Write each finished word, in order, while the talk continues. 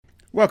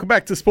Welcome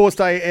back to Sports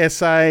Day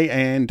SA,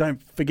 and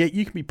don't forget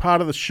you can be part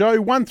of the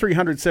show.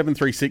 1300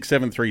 736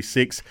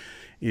 736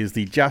 is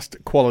the Just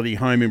Quality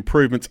Home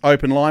Improvements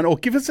open line, or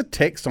give us a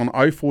text on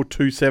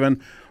 0427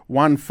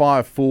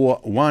 154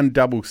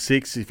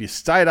 166. If you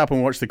stayed up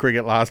and watched the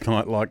cricket last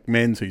night like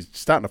Menz, who's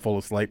starting to fall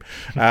asleep,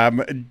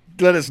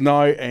 let us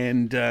know,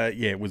 and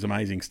it was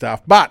amazing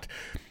stuff. But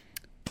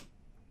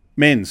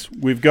Menz,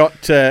 we've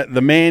got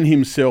the man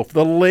himself,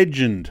 the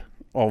legend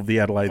of the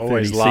Adelaide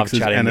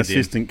 36ers and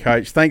assistant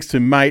coach. Thanks to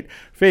mate,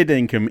 fair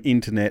dinkum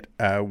internet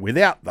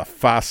without the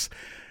fuss.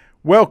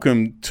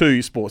 Welcome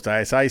to Sports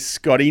Day SA,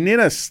 Scotty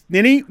NINNIS.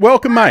 Ninny,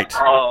 welcome, mate.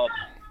 Oh,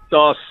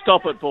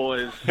 stop it,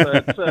 boys.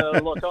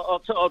 Look,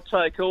 I'll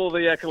take all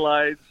the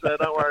accolades.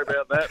 Don't worry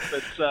about that.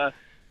 But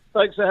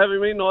thanks for having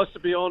me. Nice to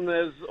be on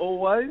as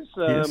always.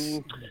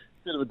 Yes.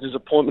 Bit of a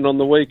disappointment on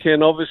the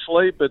weekend,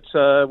 obviously, but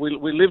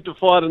we live to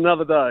fight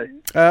another day.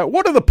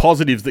 What are the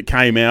positives that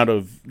came out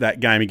of that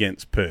game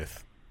against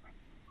Perth?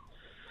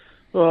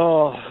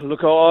 Oh,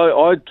 look,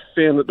 I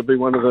found it to be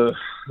one of the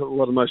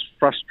most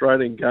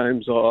frustrating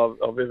games I've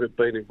ever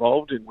been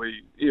involved in.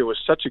 It was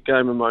such a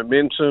game of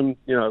momentum.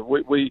 They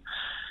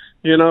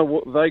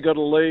got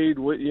a lead.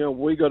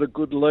 We got a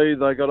good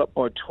lead. They got up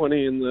by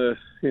 20 in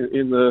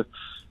the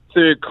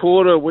third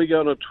quarter. We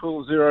go on a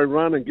 12-0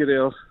 run and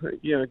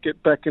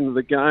get back into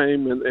the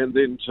game, and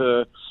then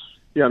to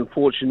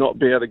unfortunately not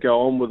be able to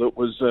go on with it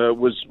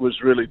was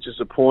really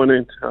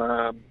disappointing.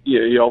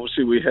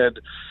 Obviously we had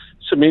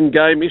some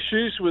in-game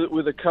issues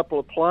with a couple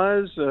of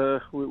players,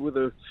 with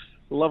a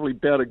lovely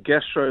bout of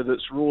gastro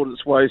that's roared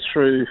its way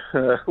through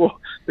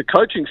the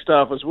coaching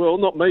staff as well.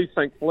 Not me,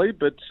 thankfully,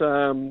 but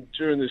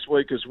during this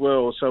week as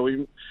well. So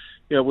we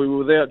were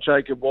without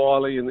Jacob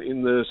Wiley in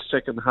the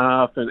second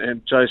half,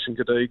 and Jason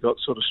Cadee got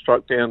sort of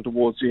struck down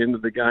towards the end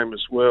of the game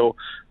as well.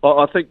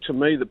 I think, to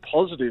me, the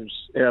positives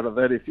out of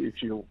that, if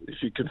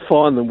you can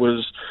find them,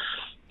 was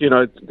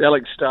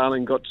Alex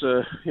Starling got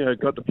to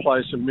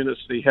play some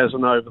minutes that he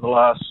hasn't over the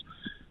last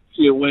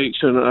few weeks,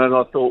 and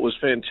I thought was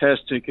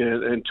fantastic.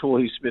 And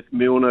Torrey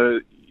Smith-Milner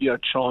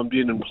chimed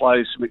in and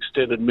played some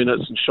extended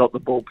minutes and shot the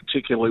ball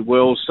particularly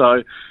well.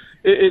 So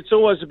it's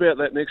always about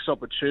that next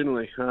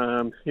opportunity.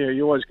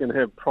 You're always going to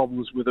have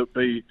problems with it,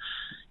 be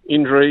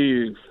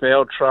injury,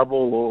 foul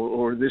trouble,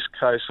 or in this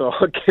case,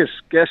 I guess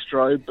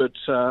gastro. But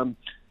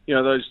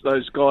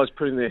those guys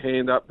putting their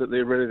hand up that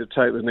they're ready to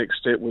take the next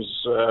step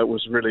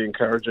was really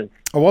encouraging.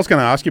 I was going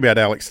to ask you about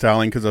Alex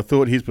Starling, because I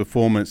thought his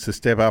performance to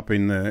step up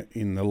in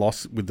the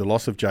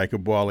loss of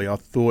Jacob Wiley, I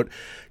thought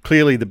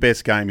clearly the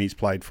best game he's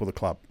played for the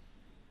club.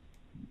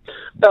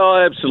 Oh,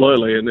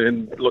 absolutely,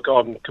 and look,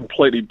 I'm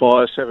completely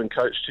biased, having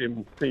coached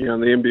him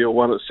in the NBL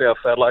 1 at South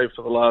Adelaide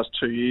for the last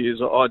 2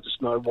 years. I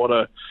just know what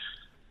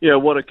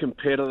a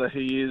competitor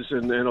he is,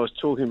 and I was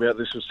talking about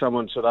this with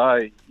someone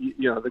today.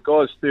 The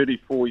guy's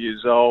 34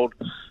 years old,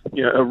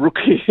 a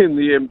rookie in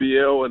the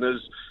NBL, and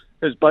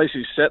has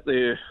basically sat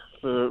there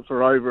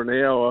for over an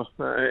hour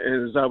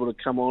and is able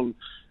to come on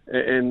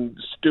and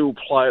still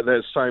play at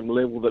that same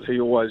level that he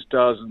always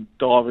does, and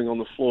diving on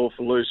the floor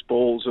for loose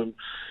balls and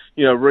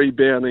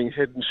rebounding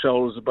head and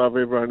shoulders above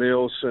everyone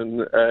else.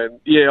 And I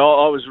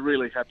was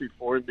really happy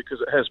for him,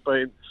 because it has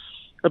been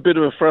a bit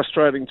of a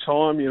frustrating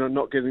time,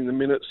 not getting the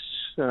minutes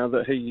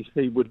that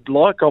he would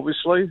like,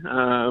 obviously.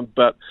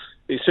 But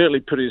he certainly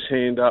put his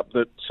hand up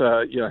that,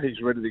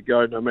 he's ready to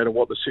go no matter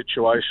what the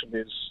situation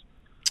is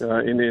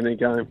in any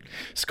game.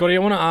 Scotty, I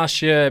want to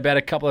ask you about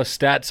a couple of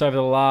stats over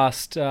the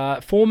last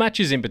 4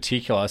 matches in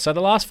particular. So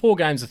the last 4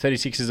 games the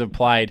 36ers have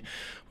played,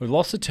 we've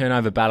lost a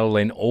turnover battle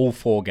in all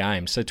 4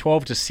 games. So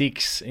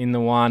 12-6 in the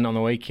one on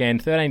the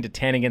weekend,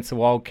 13-10 against the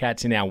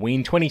Wildcats in our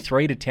win,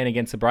 23-10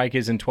 against the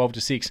Breakers, and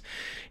 12-6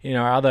 in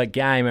our other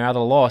game, our other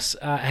loss.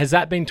 Has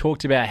that been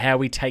talked about, how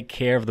we take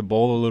care of the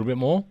ball a little bit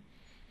more?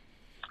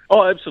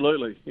 Oh,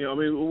 absolutely.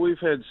 We've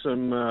had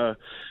some.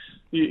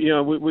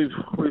 We've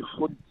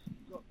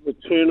the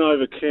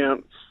turnover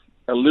count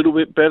a little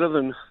bit better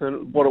than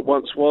what it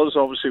once was.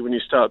 Obviously, when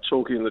you start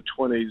talking in the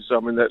 20s,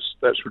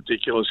 that's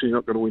ridiculous. You're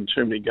not going to win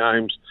too many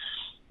games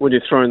when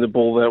you're throwing the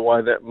ball that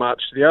way that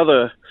much. The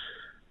other,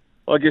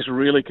 I guess,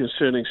 really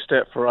concerning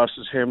stat for us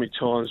is how many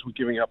times we're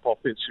giving up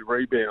offensive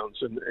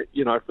rebounds. And,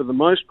 for the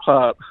most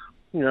part,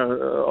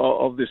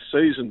 of this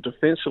season,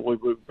 defensively,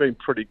 we've been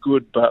pretty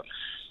good. But,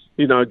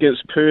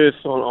 against Perth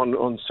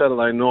on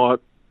Saturday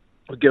night,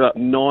 we give up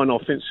 9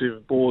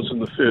 offensive balls in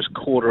the first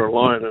quarter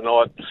alone, and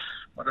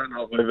I don't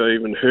know if I've ever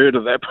even heard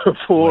of that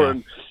before. Wow.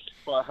 And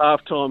by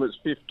halftime, it's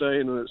 15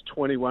 and it's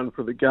 21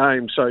 for the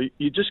game. So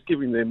you're just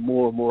giving them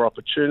more and more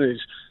opportunities.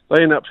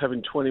 They end up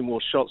having 20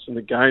 more shots in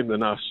the game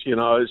than us.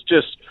 It's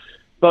just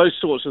those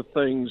sorts of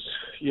things.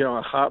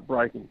 Are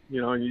heartbreaking.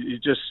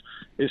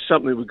 It's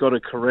something we've got to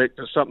correct.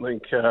 It's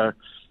something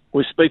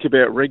we speak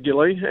about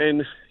regularly,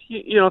 and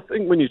I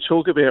think when you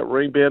talk about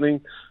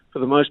rebounding, for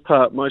the most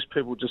part, most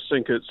people just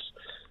think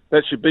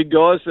that's your big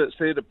guys, that's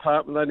their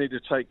department, they need to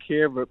take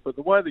care of it. But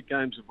the way the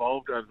game's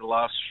evolved over the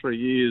last 3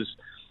 years,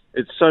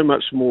 it's so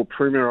much more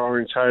perimeter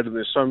orientated, and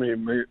there's so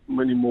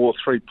many more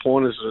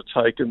 3-pointers that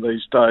are taken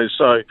these days.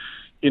 So,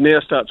 you now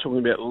start talking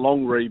about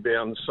long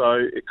rebounds.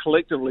 So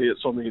collectively,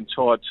 it's on the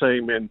entire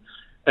team, and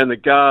the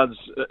guards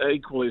are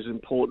equally as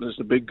important as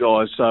the big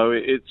guys. So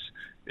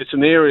it's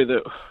an area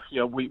that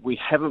we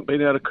haven't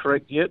been able to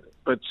correct yet,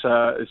 but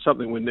it's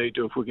something we need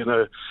to if we're going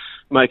to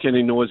make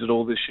any noise at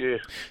all this year.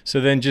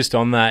 So then just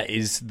on that,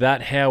 is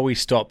that how we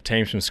stop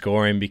teams from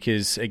scoring?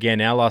 Because,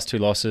 again, our last two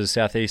losses,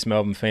 Southeast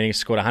Melbourne Phoenix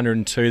scored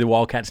 102, the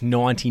Wildcats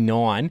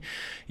 99.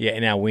 Yeah,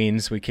 in our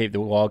wins, we keep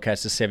the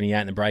Wildcats to 78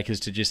 and the Breakers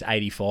to just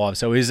 85.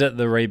 So is it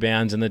the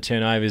rebounds and the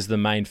turnovers the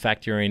main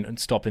factor in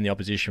stopping the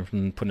opposition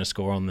from putting a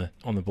score on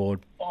the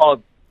board?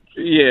 Oh,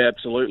 yeah,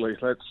 absolutely.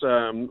 That's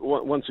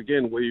once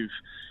again we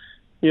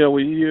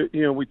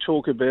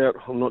talk about.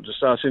 I'm not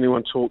just us.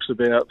 Anyone talks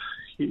about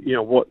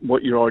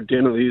what your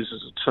identity is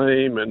as a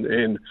team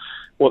and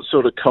what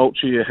sort of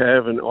culture you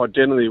have. And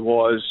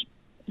identity-wise,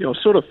 I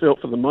sort of felt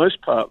for the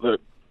most part that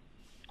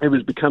it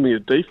was becoming a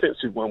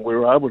defensive one. We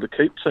were able to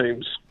keep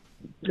teams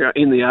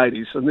in the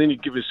 80s, and then you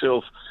give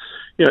yourself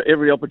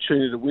every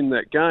opportunity to win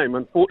that game.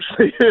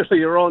 Unfortunately,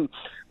 earlier on,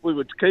 we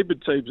were keeping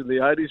teams in the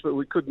 80s, but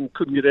we couldn't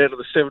get out of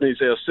the 70s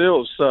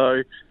ourselves.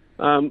 So,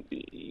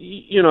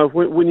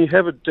 when you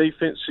have a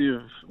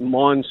defensive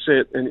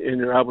mindset and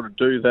you're able to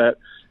do that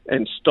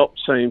and stop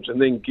teams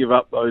and then give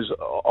up those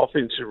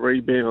offensive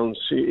rebounds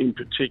in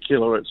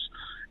particular,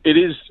 it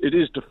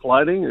is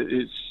deflating.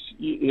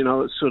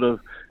 It's sort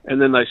of,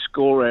 and then they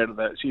score out of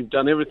that. So you've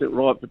done everything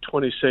right for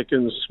 20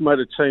 seconds, made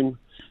a team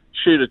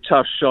shoot a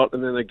tough shot,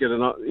 and then they get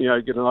an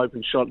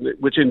open shot,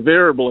 which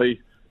invariably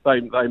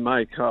they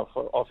make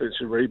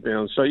offensive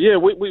rebounds. So yeah,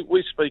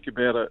 we speak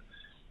about it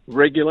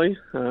regularly.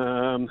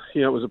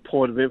 It was a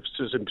point of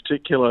emphasis in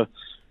particular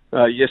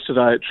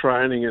yesterday at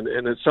training,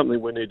 and it's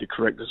something we need to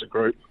correct as a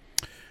group.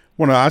 I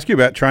want to ask you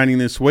about training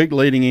this week,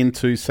 leading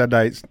into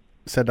Saturday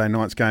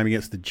night's game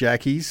against the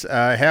Jackies.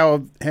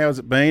 How has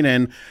it been,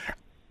 and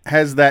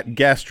has that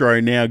gastro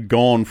now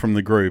gone from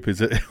the group?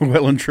 Is it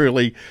well and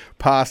truly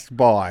passed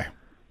by?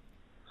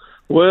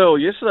 Well,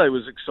 yesterday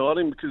was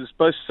exciting because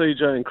both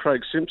CJ and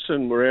Craig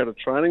Simpson were out of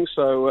training,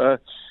 so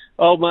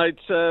old mate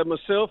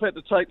myself had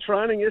to take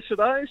training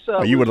yesterday.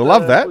 So you would have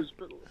loved that.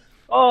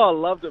 I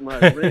loved it,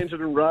 mate.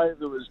 Ranted and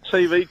raved. There was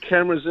TV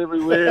cameras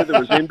everywhere. There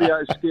was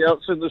NBA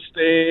scouts in the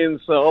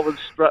stands. So I was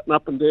strutting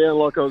up and down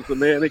like I was the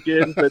man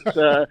again. But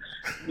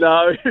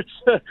no,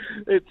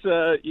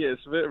 it's yes,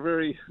 very,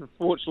 very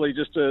fortunately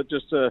just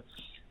to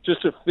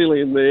fill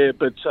in there.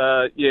 But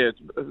had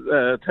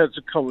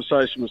a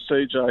conversation with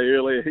CJ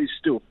earlier. He's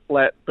still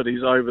flat, but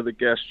he's over the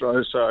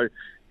gastro, so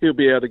he'll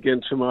be out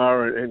again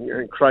tomorrow.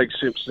 And Craig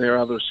Simpson, our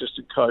other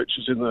assistant coach,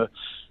 is in the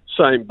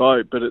same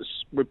boat. But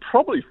we're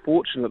probably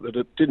fortunate that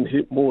it didn't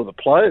hit more of the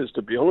players,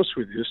 to be honest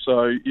with you.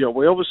 So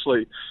we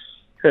obviously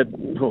had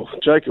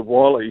Jacob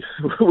Wiley.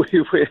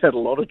 we had a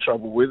lot of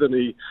trouble with, and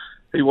he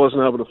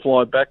wasn't able to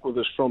fly back with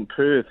us from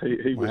Perth.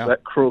 He was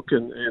that crook,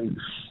 and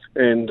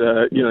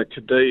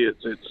Kadee,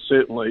 it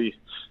certainly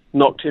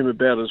knocked him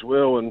about as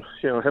well. And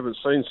I haven't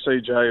seen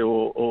CJ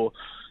or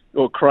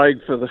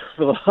Craig for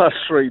the last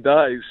 3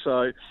 days.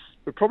 So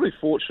we're probably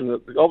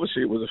fortunate.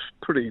 Obviously, it was a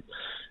pretty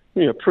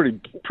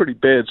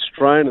bad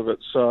strain of it.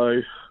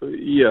 So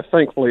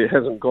thankfully it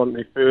hasn't gone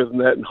any further than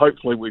that, and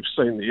hopefully we've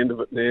seen the end of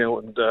it now,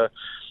 and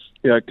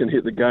can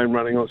hit the game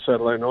running on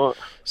Saturday night.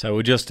 So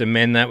we'll just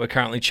amend that. We're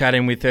currently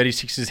chatting with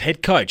 36's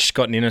head coach,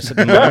 Scott NINNIS, at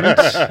the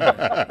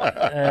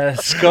moment.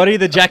 Scotty,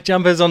 the Jack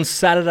Jumpers on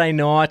Saturday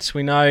night.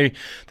 We know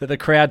that the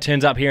crowd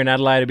turns up here in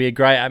Adelaide. It'll be a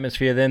great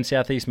atmosphere. Then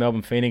Southeast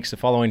Melbourne Phoenix the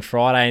following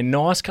Friday. A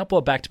nice couple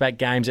of back-to-back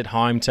games at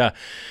home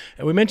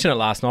we mentioned it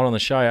last night on the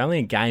show, only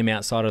a game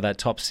outside of that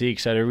top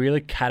six, so to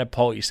really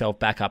catapult yourself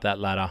back up that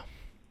ladder.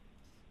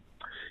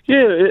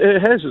 Yeah,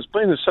 it has. It's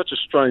been such a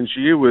strange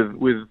year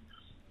with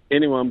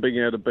anyone being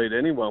able to beat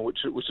anyone, which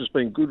has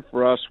been good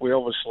for us. We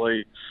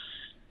obviously,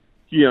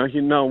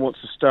 no one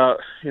wants to start,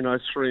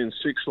 3-6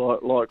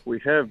 like we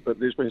have, but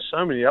there's been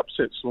so many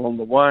upsets along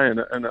the way,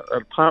 and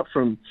apart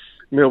from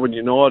Melbourne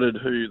United,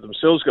 who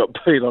themselves got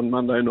beat on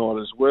Monday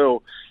night as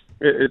well,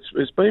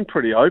 it's been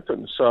pretty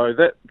open. So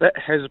that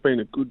has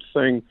been a good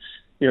thing,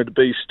 to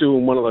be still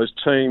in one of those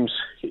teams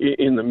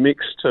in the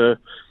mix. To,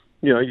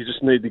 you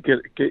just need to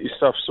get your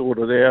stuff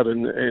sorted out,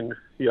 and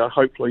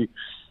hopefully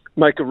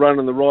make a run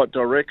in the right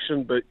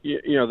direction. But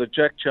the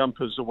Jack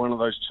Jumpers are one of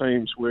those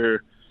teams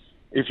where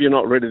if you're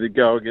not ready to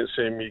go against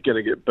them, you're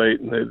going to get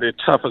beaten. They're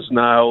tough as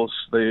nails.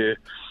 They're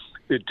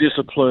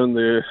disciplined.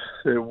 They're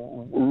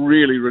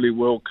really, really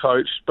well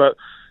coached. But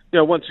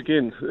once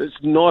again, it's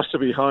nice to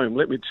be home.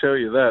 Let me tell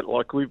you that.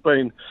 Like, we've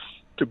been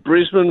to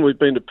Brisbane, we've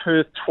been to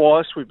Perth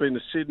twice, we've been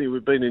to Sydney,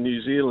 we've been to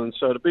New Zealand.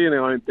 So to be in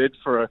our own bed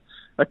for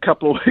a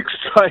couple of weeks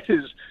straight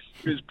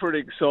is pretty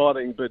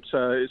exciting. But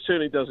it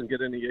certainly doesn't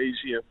get any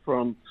easier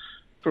from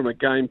a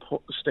game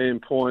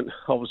standpoint.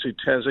 Obviously,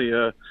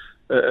 Tassie,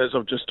 as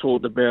I've just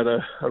talked about,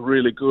 are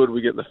really good.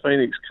 We get the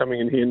Phoenix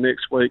coming in here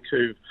next week,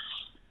 who've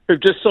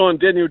just signed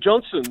Daniel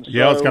Johnson.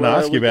 Yeah, I was going to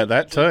ask you about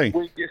that too.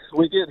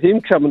 We get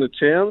him coming to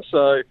town,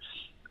 so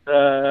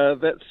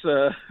that's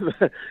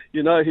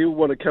he'll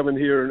want to come in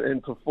here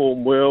and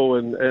perform well.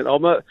 And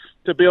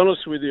to be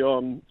honest with you,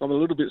 I'm a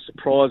little bit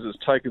surprised it's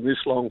taken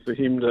this long for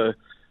him to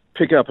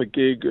pick up a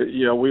gig.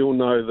 We all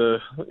know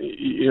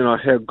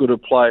how good a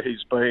player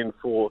he's been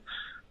for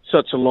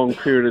such a long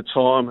period of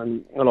time,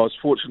 and I was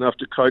fortunate enough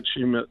to coach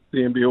him at the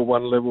NBL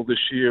 1 level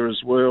this year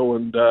as well.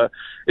 And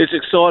it's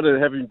exciting to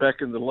have him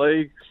back in the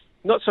league.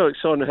 Not so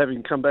exciting to have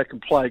him come back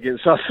and play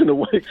against us in a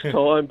week's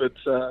time, but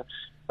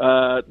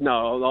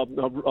no,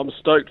 I'm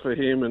stoked for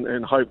him,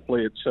 and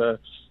hopefully it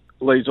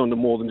leads on to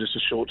more than just a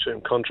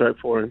short-term contract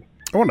for him.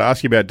 I want to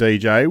ask you about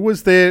DJ.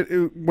 Was there,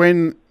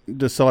 when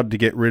decided to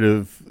get rid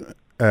of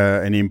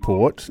an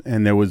import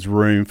and there was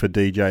room for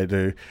DJ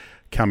to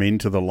come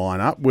into the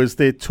lineup, was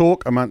there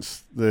talk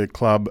amongst the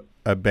club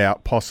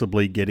about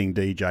possibly getting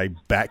DJ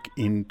back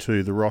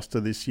into the roster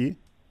this year?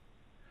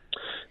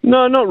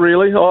 No, not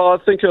really. I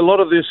think a lot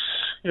of this,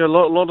 a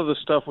lot of the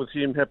stuff with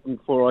him happened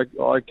before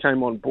I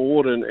came on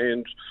board,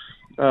 and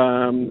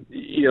I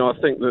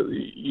think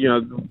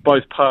that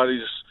both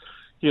parties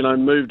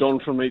moved on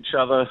from each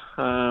other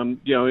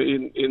in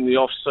the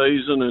off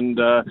season. And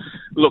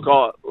look,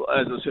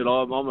 as I said,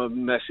 I'm a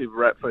massive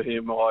rat for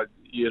him. I've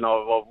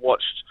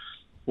watched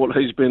what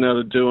he's been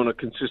able to do on a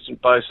consistent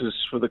basis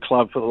for the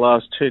club for the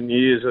last 10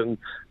 years, and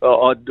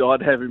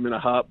I'd have him in a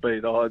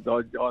heartbeat. I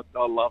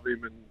love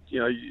him, and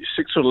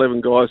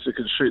 6'11" guys that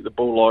can shoot the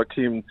ball like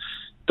him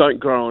don't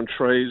grow on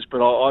trees.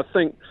 But I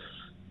think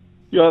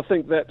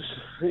that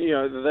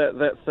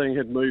that thing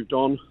had moved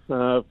on,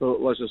 as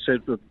I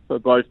said, for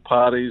both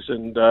parties,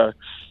 and there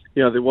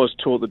was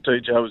talk that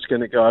DJ was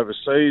going to go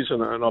overseas,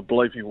 and I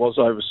believe he was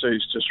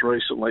overseas just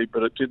recently,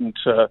 but it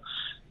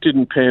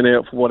didn't pan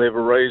out for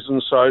whatever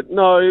reason. So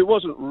no, it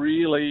wasn't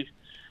really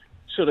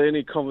sort of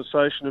any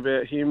conversation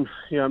about him,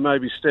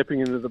 maybe stepping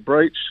into the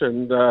breach,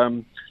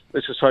 and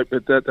let's just hope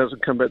that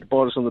doesn't come back to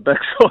bite us on the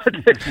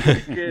backside next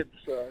weekend.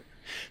 So.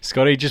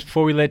 Scotty, just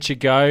before we let you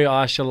go,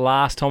 I asked you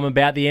last time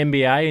about the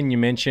NBA, and you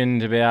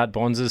mentioned about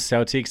Bonsor's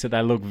Celtics, that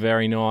they look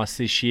very nice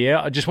this year.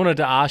 I just wanted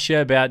to ask you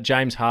about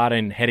James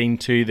Harden heading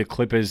to the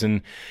Clippers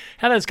and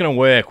how that's going to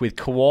work with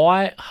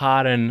Kawhi,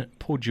 Harden,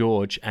 Paul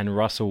George and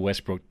Russell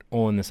Westbrook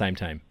all in the same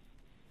team.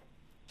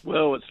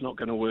 Well, it's not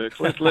going to work.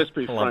 Let's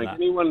be frank.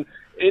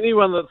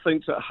 Anyone that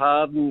thinks that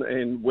Harden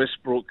and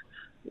Westbrook,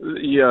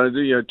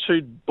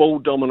 two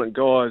ball-dominant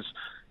guys,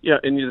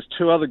 and there's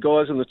two other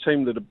guys on the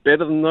team that are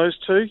better than those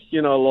two.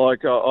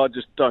 I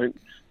just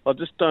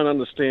don't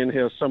understand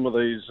how some of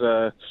these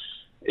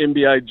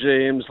NBA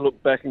GMs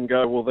look back and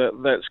go, well,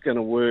 that's going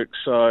to work.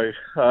 So,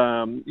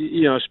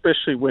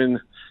 especially when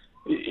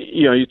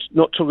you're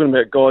not talking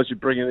about guys you're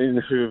bringing in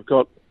who have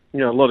got a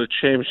lot of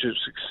championship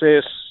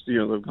success.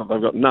 They've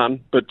got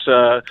none. But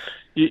I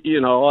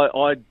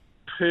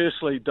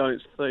personally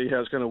don't see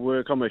how it's going to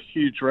work. I'm a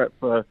huge rat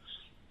for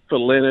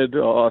Leonard.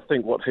 I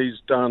think what he's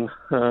done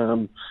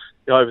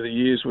over the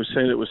years, we've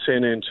seen it with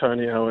San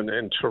Antonio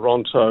and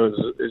Toronto,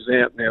 is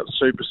out-and-out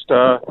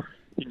superstar.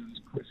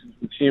 There's questions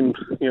with him,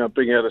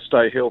 being able to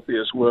stay healthy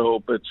as well.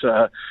 But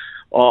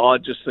I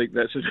just think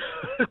that's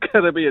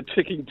going to be a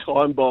ticking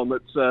time bomb.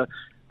 It's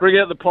bring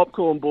out the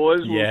popcorn,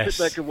 boys. We'll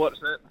sit back and watch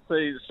that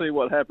and see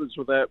what happens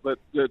with that. But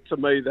to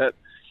me, that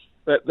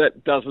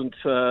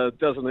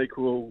doesn't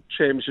equal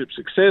championship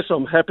success.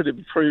 I'm happy to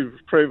be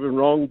proven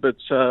wrong, but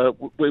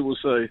we will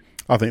see.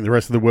 I think the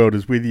rest of the world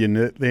is with you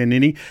there,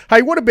 Ninny.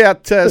 Hey, what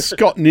about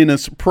Scott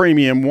Ninnis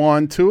Premium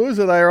Wine Tours?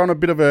 Are they on a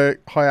bit of a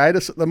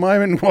hiatus at the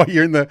moment while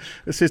you're in the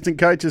assistant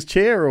coach's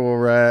chair,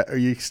 or are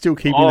you still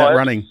keeping that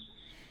running?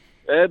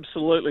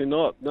 Absolutely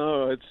not.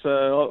 No, it's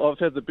I've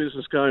had the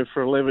business going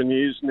for 11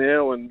 years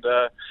now, and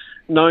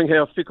knowing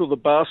how fickle the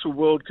basketball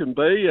world can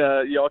be,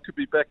 I could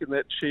be back in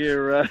that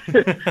chair,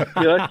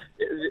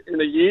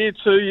 in a year,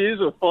 2 years,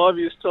 or 5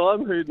 years'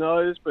 time. Who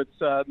knows? But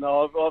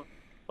no,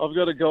 I've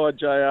got a guy,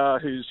 JR,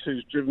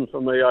 who's driven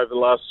for me over the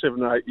last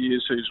 7 or 8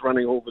 years, who's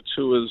running all the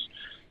tours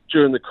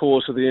during the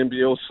course of the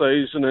NBL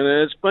season, and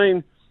it's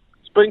been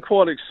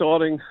quite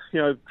exciting.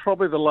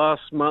 Probably the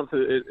last month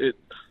it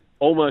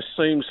almost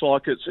seems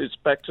like it's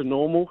back to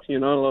normal.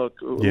 Like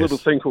a little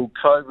thing called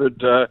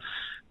COVID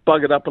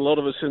buggered up a lot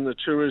of us in the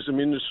tourism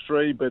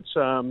industry, but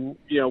I've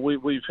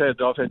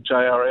had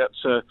JR out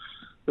to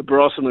the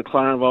Barossa and the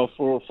Clarenvale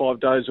 4 or 5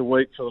 days a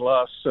week for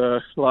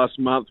the last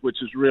month,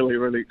 which is really,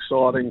 really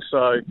exciting.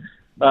 So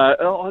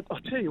I'll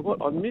tell you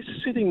what, I miss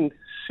sitting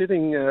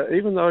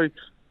even though I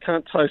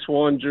can't taste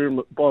wine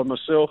by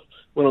myself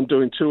when I'm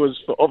doing tours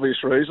for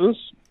obvious reasons,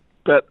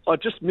 but I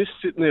just miss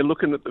sitting there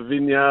looking at the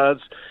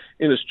vineyards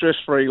in a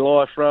stress-free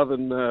life rather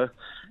than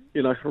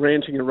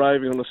ranting and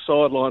raving on the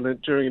sideline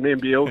during an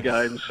NBL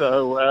game.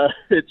 So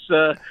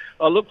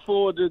I look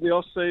forward to the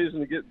off season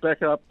to get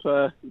back up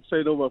and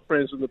see all my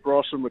friends in the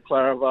Barossa and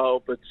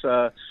Clarenvale, but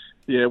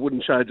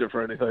wouldn't change it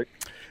for anything.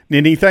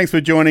 Ninny, thanks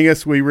for joining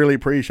us. We really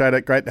appreciate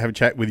it. Great to have a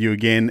chat with you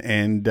again,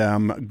 and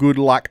good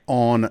luck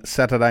on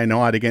Saturday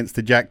night against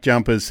the Jack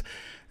Jumpers,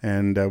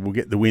 and we'll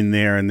get the win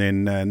there and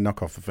then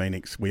knock off the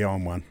Phoenix. We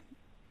own one.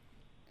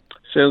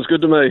 Sounds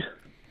good to me.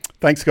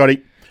 Thanks,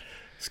 Scotty.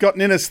 Scott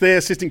NINNIS there,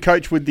 assistant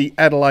coach with the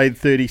Adelaide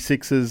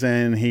 36ers,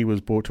 and he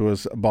was brought to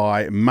us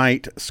by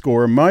Mate.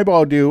 Score a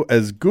mobile deal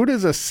as good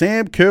as a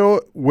Sam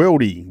Kerr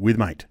worldie with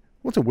Mate.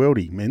 What's a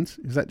worldie, Menz?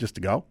 Is that just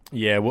a goal?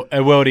 Yeah, a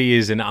worldie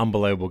is an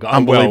unbelievable goal.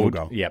 Unbelievable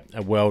goal. Yeah,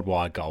 a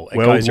worldwide goal. It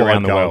Worldwide goes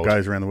around the goal, world.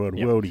 goes around the world.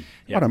 Yep. Worldie.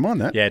 Yep. I don't mind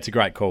that. Yeah, it's a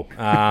great call.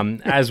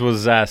 As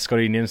was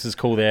Scotty Ninnis's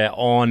call there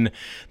on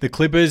the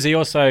Clippers. He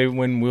also,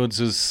 when Wilds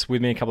was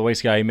with me a couple of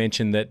weeks ago, he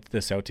mentioned that the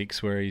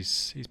Celtics were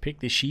his pick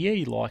this year.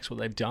 He likes what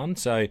they've done.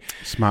 So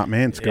smart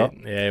man, Scott.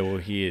 Yeah, well,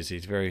 he is.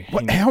 He's very...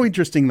 How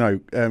interesting,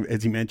 though,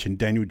 as he mentioned,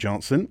 Daniel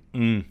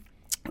Johnson.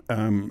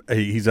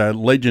 He's a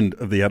legend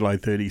of the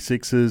Adelaide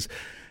 36ers.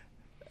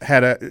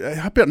 Had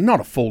not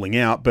a falling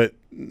out, but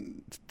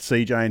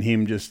CJ and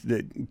him just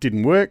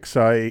didn't work,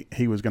 so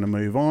he was going to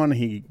move on.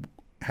 He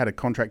had a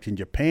contract in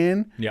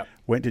Japan. Yep.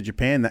 Went to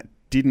Japan. That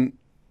didn't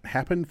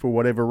happen for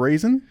whatever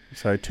reason,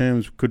 so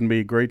terms couldn't be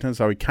agreed to.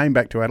 So he came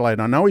back to Adelaide.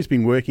 I know he's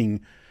been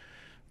working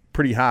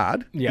pretty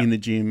hard in the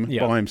gym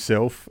by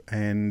himself,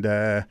 and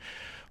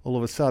all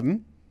of a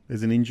sudden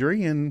there's an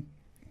injury and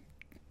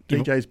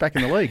DJ's back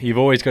in the league. You've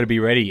always got to be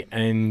ready,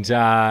 and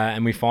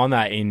we find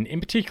that in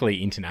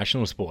particularly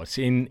international sports.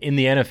 In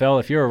the NFL,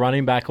 if you're a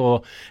running back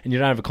and you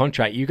don't have a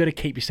contract, you've got to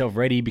keep yourself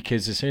ready,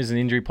 because as soon as an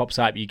injury pops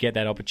up, you get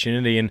that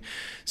opportunity. And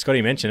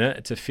Scotty mentioned it;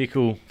 it's a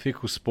fickle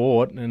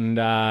sport, and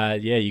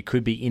you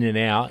could be in and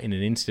out in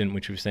an instant,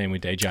 which we've seen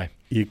with DJ.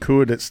 You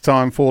could. It's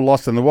time for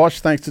Lost in the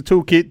Wash. Thanks to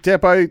Toolkit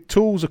Depot,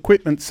 tools,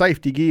 equipment,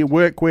 safety gear,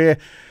 workwear.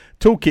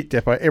 Toolkit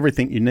Depot,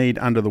 everything you need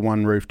under the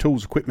one roof.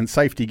 Tools, equipment,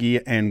 safety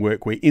gear and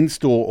workwear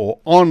in-store or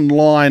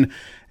online.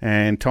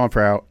 And time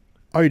for our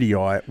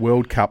ODI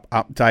World Cup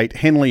update.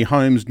 Henley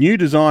Homes, new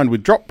design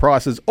with drop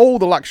prices, all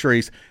the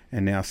luxuries,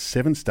 and now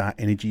 7-star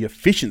energy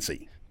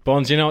efficiency.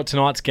 Bonds, you know what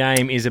tonight's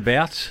game is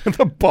about?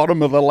 The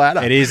bottom of the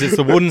ladder. It is. It's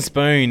the wooden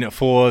spoon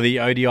for the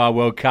ODI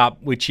World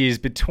Cup, which is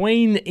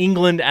between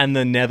England and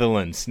the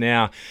Netherlands.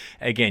 Now,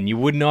 again, you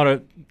would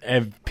not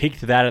have picked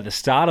that at the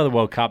start of the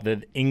World Cup,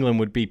 that England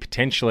would be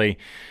potentially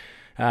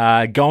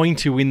going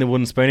to win the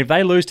wooden spoon. If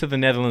they lose to the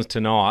Netherlands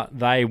tonight,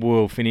 they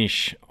will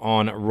finish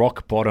on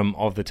rock bottom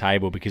of the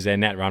table, because their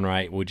net run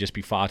rate will just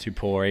be far too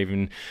poor,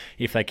 even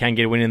if they can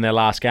get a win in their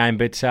last game.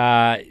 But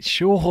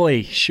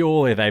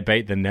surely they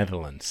beat the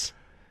Netherlands.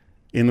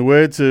 In the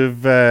words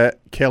of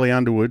Kelly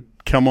Underwood,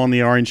 come on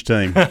the orange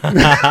team.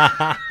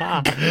 That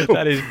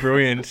is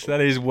brilliant.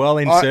 That is well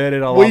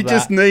inserted. I love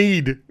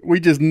that. We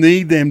just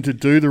need them to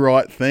do the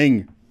right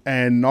thing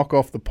and knock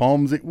off the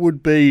Poms. It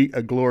would be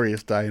a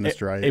glorious day in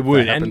Australia. It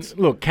would. And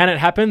look, can it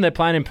happen? They're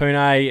playing in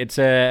Pune. It's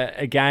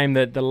a game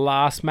that the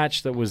last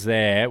match that was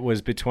there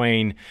was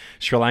between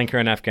Sri Lanka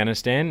and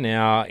Afghanistan.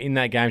 Now, in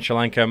that game, Sri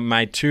Lanka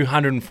made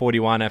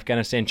 241.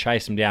 Afghanistan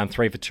chased them down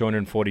 3 for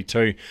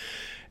 242.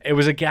 It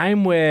was a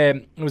game where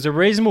it was a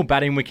reasonable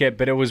batting wicket,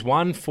 but it was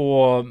one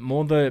for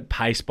more the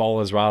pace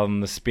bowlers rather than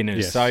the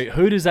spinners. Yes. So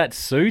who does that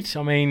suit?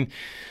 I mean,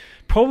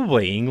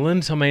 probably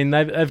England. I mean,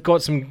 they've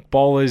got some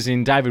bowlers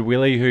in David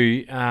Willey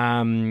who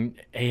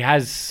he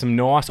has some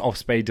nice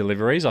off-speed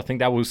deliveries. I think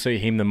that will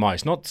suit him the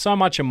most. Not so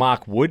much a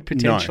Mark Wood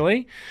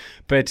potentially,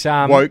 but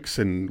Wokes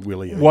and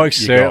Willey.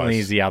 Wokes certainly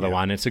is the other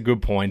one. It's a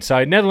good point.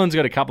 So Netherlands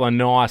got a couple of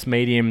nice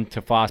medium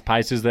to fast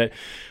paces that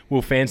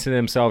will fancy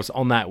themselves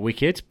on that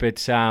wicket.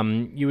 But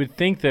you would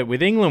think that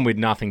with England with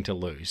nothing to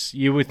lose,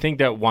 you would think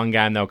that one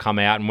game they'll come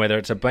out, and whether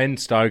it's a Ben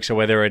Stokes or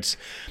whether it's...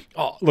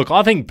 Oh, look,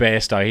 I think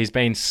Bairstow, he's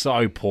been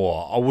so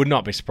poor. I would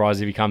not be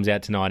surprised if he comes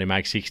out tonight and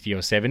makes 60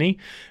 or 70.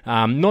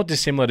 Not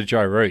dissimilar to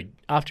Joe Root.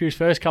 After his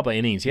first couple of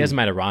innings, he hasn't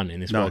made a run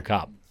in this World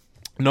Cup.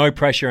 No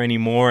pressure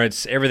anymore.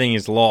 Everything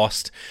is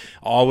lost.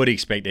 I would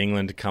expect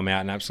England to come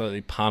out and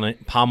absolutely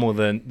pummel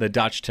the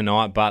Dutch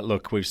tonight. But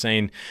look, we've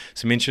seen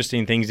some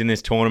interesting things in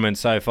this tournament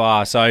so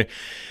far. So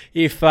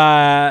if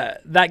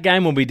that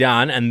game will be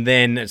done, and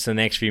then it's the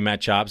next few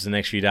matchups, the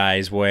next few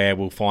days, where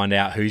we'll find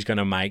out who's going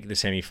to make the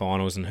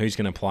semi-finals and who's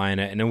going to play in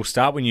it. And it will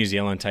start with New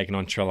Zealand taking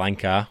on Sri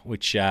Lanka,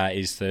 which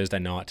is Thursday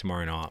night,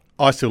 tomorrow night.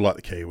 I still like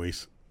the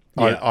Kiwis.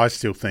 Yeah. I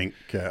still think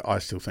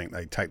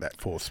they take that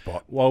fourth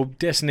spot. Well,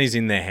 destiny's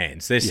in their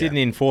hands. They're sitting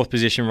in fourth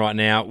position right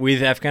now.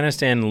 With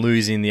Afghanistan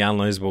losing the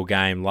unlosable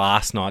game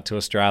last night to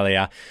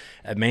Australia,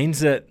 it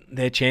means that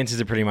their chances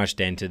are pretty much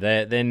dented.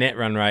 Their net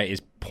run rate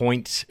is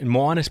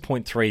minus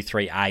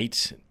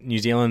 0.338. New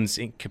Zealand's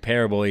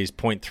comparable is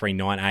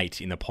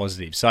 0.398 in the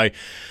positive. So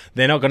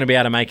they're not going to be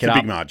able to make it up. It's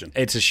a big margin.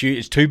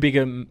 It's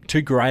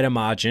too great a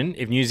margin.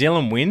 If New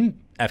Zealand win,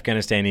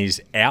 Afghanistan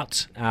is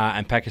out,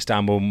 and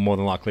Pakistan will more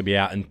than likely be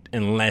out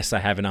unless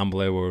they have an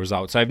unbelievable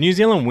result. So if New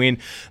Zealand win,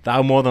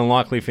 they'll more than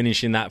likely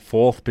finish in that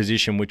fourth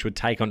position, which would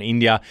take on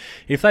India.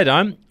 If they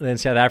don't, then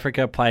South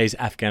Africa plays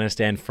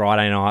Afghanistan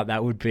Friday night.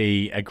 That would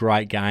be a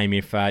great game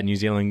if New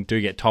Zealand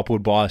do get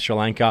toppled by Sri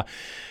Lanka.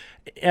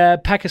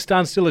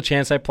 Pakistan's still a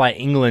chance. They play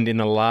England in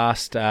the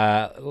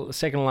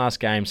second to last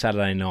game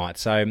Saturday night.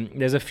 So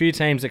there's a few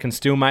teams that can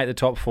still make the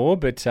top four,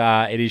 but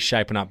it is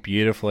shaping up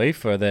beautifully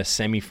for the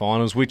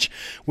semi-finals, which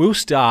will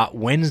start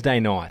Wednesday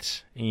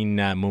night in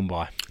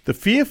Mumbai. The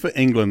fear for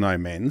England, though,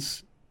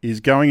 Menz, is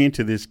going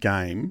into this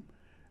game,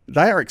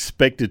 they are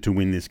expected to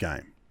win this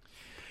game.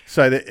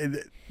 So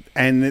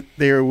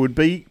there would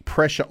be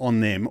pressure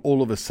on them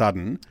all of a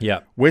sudden.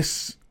 Yeah.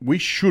 We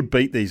should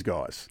beat these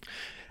guys.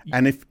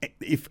 And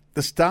if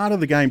the start of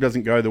the game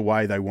doesn't go the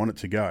way they want it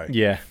to go,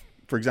 yeah.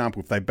 For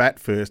example, if they bat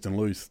first and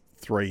lose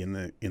 3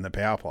 in the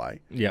power play,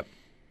 yep.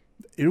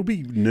 It'll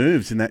be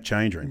nerves in that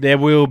change room. There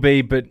will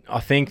be, but I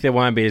think there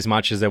won't be as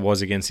much as there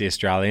was against the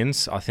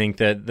Australians. I think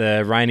that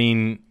the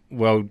reigning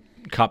World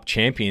Cup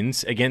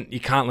champions, again, you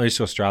can't lose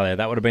to Australia.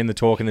 That would have been the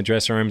talk in the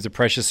dressing rooms. The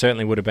pressure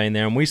certainly would have been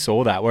there, and we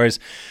saw that. Whereas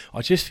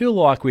I just feel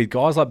like with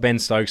guys like Ben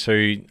Stokes,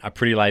 who are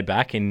pretty laid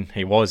back, and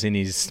he was in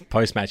his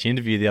post-match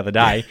interview the other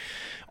day,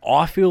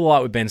 I feel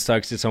like with Ben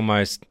Stokes, it's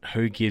almost,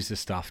 who gives the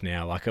stuff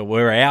now? Like,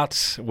 we're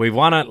out. We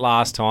won it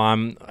last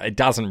time. It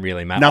doesn't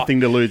really matter.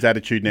 Nothing to lose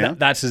attitude now.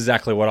 That's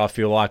exactly what I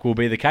feel like will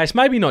be the case.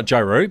 Maybe not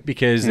Joe Root,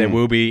 because there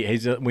will be.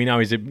 We know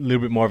he's a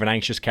little bit more of an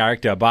anxious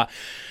character, but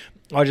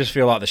I just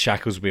feel like the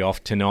shackles will be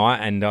off tonight,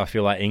 and I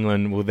feel like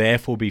England will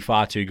therefore be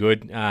far too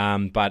good.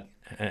 But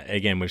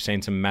again, we've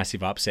seen some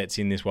massive upsets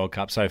in this World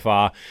Cup so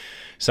far.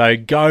 So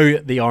go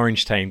the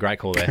orange team. Great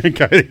call there.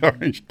 Go the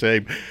orange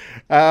team.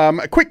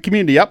 A quick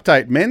community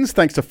update, men's.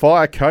 Thanks to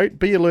Fire Coat.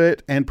 Be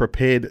alert and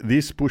prepared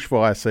this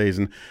bushfire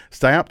season.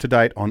 Stay up to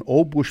date on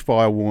all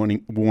bushfire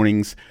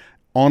warnings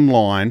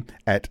online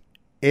at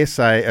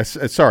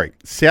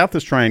South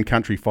Australian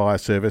Country Fire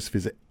Service.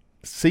 Visit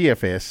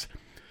cfs.sa.gov.au.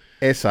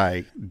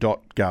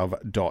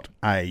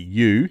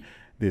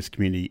 This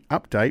community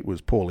update was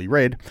poorly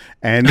read.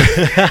 And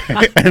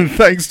and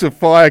thanks to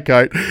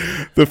Firecoat,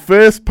 the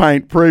first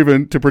paint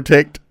proven to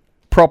protect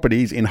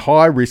properties in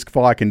high-risk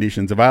fire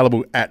conditions,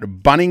 available at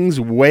Bunnings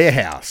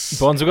Warehouse.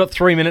 Bonds, we've got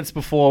 3 minutes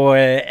before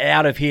we're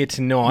out of here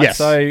tonight. Yes.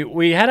 So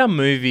we had a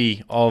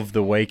movie of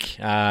the week.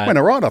 Went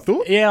all right, I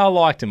thought. Yeah, I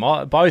liked them.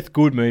 Both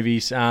good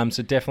movies. So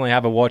definitely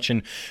have a watch,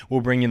 and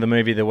we'll bring you the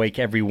movie of the week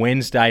every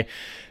Wednesday.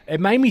 It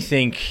made me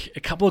think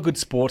a couple of good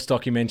sports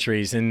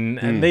documentaries,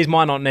 and these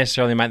might not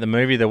necessarily make the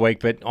movie of the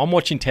week, but I'm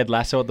watching Ted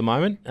Lasso at the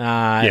moment.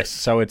 Yes.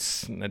 So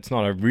it's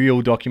not a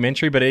real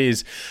documentary, but it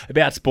is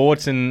about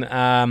sports,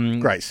 and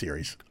great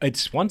series.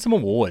 It's won some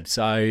awards.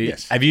 So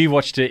yes. Have you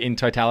watched it in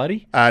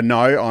totality?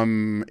 No,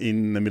 I'm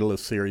in the middle of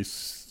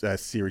series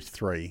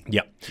 3.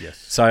 Yep. Yes.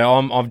 So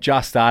I've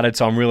just started,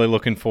 so I'm really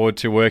looking forward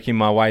to working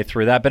my way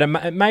through that. But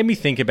it made me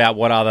think about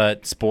what other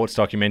sports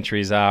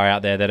documentaries are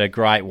out there that are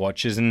great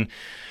watches, and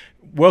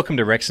Welcome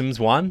to Wrexham's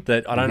one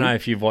that I don't know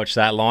if you've watched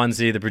that.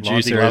 Lindsay, the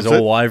producer, is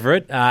all over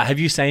it. Have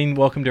you seen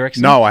Welcome to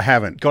Wrexham? No, I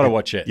haven't. Got to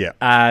watch it.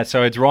 Yeah.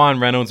 So it's Ryan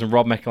Reynolds and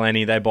Rob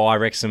McElhenney. They buy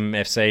Wrexham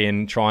FC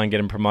and try and get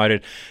them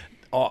promoted.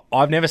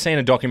 I've never seen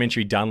a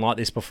documentary done like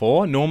this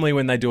before. Normally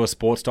when they do a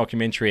sports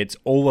documentary, it's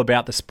all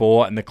about the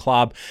sport and the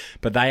club,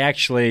 but they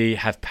actually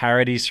have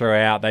parodies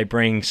throughout. They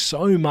bring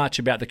so much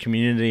about the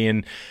community,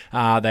 and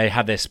they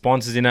have their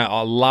sponsors in it.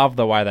 I love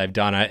the way they've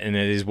done it, and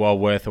it is well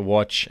worth a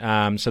watch.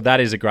 So that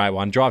is a great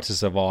one. Drive to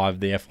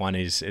Survive, the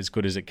F1 is as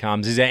good as it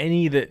comes. Is there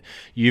any that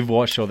you've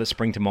watched or that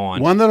spring to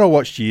mind? One that I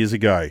watched years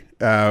ago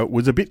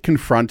was a bit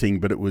confronting,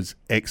 but it was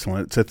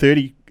excellent. It's a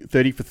 30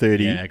 for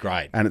 30. Yeah,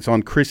 great. And it's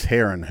on Chris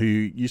Heron, who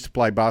used to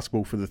play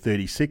basketball for the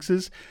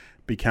 36ers,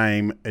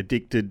 became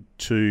addicted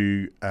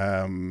to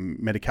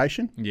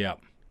medication. Yeah.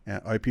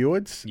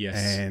 Opioids.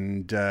 Yes.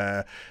 And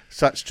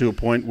such to a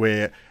point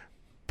where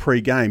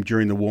pre-game,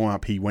 during the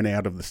warm-up, he went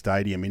out of the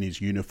stadium in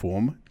his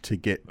uniform to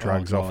get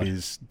drugs off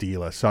his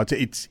dealer. So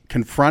it's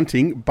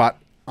confronting, but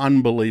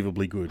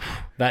unbelievably good.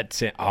 That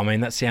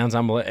sounds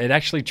unbelievable. It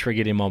actually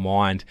triggered in my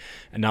mind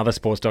another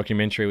sports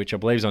documentary, which I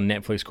believe is on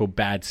Netflix, called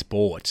Bad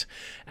Sport,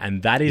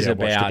 and that is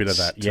about watched a bit of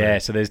that too. Yeah.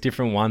 So there's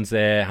different ones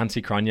there.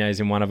 Hansi Cronje is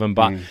in one of them,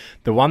 but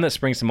the one that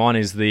springs to mind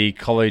is the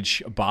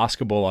college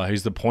basketballer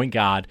who's the point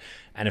guard.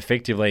 And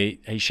effectively,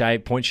 he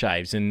point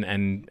shaves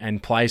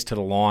and plays to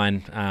the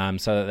line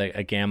so that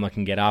a gambler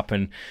can get up.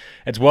 And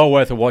it's well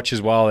worth a watch as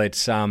well.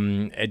 It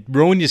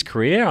ruined his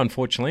career,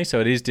 unfortunately, so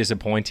it is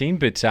disappointing.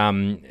 But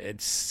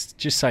it's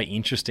just so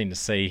interesting to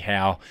see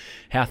how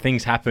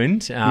things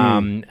happened,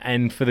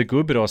 and for the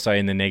good, but also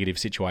in the negative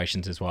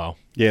situations as well.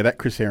 Yeah, that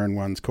Chris Heron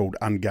one's called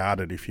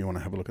Unguarded, if you want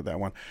to have a look at that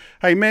one.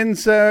 Hey,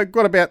 men's,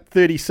 got about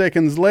 30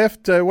 seconds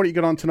left. What do you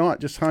got on tonight?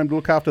 Just home to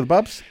look after the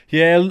bubs?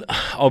 Yeah,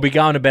 I'll be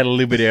going to bed a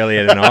little bit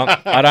earlier tonight.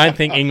 I don't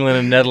think England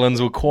and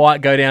Netherlands will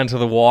quite go down to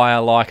the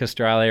wire like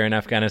Australia and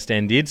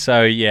Afghanistan did.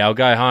 So, yeah, I'll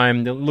go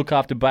home, look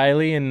after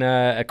Bailey, and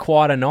a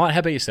quieter night.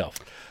 How about yourself?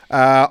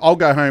 I'll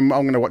go home.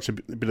 I'm going to watch a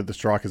bit of the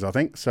Strikers, I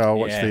think. So I'll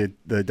watch the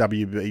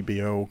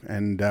WBBL,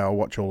 and I'll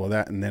watch all of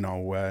that, and then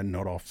I'll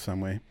nod off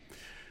somewhere.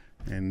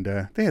 And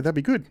that'd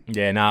be good.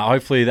 Yeah, no,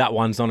 hopefully that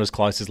one's not as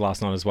close as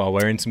last night as well.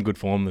 We're in some good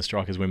form, the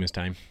Strikers women's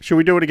team. Should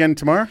we do it again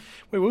tomorrow?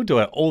 We will do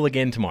it all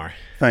again tomorrow.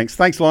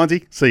 Thanks,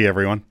 Lindsay. See you,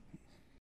 everyone.